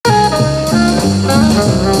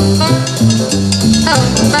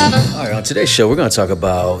On today's show, we're going to talk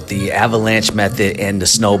about the avalanche method and the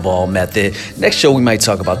snowball method. Next show, we might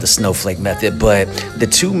talk about the snowflake method, but the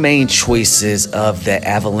two main choices of the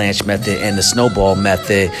avalanche method and the snowball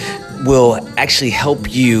method will actually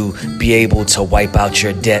help you be able to wipe out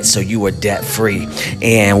your debt so you are debt free.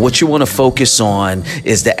 And what you want to focus on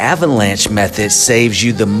is the avalanche method saves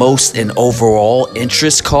you the most in overall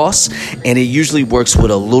interest costs, and it usually works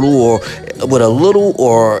with a little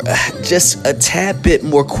or just a tad bit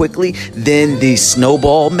more quickly than the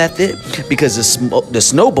snowball method, because the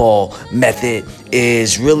snowball method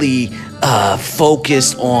is really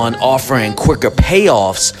focused on offering quicker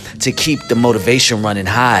payoffs to keep the motivation running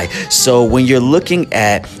high. So when you're looking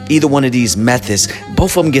at either one of these methods,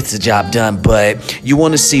 both of them gets the job done, but you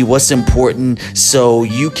want to see what's important so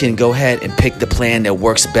you can go ahead and pick the plan that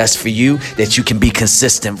works best for you, that you can be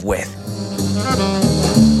consistent with.